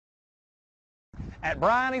At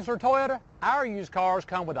Bryan Easler Toyota, our used cars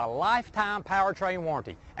come with a lifetime powertrain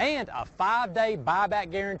warranty and a 5-day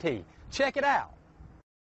buyback guarantee. Check it out.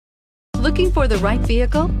 Looking for the right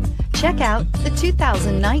vehicle? Check out the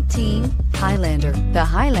 2019 Highlander. The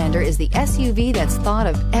Highlander is the SUV that's thought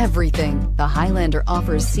of everything. The Highlander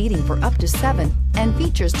offers seating for up to 7 and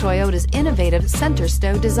features Toyota's innovative center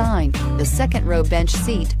stow design. The second row bench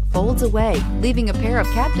seat folds away, leaving a pair of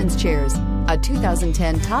captain's chairs. A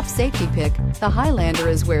 2010 top safety pick, the Highlander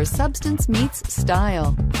is where substance meets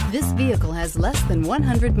style. This vehicle has less than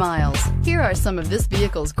 100 miles. Here are some of this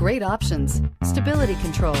vehicle's great options: stability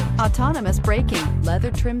control, autonomous braking,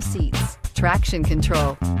 leather trim seats, traction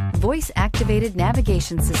control, voice activated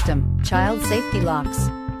navigation system, child safety locks,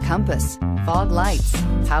 compass, fog lights,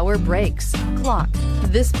 power brakes, clock.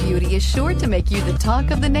 This beauty is sure to make you the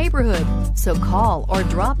talk of the neighborhood. So call or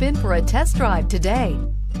drop in for a test drive today.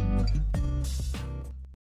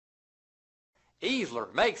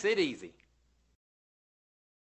 Easler makes it easy.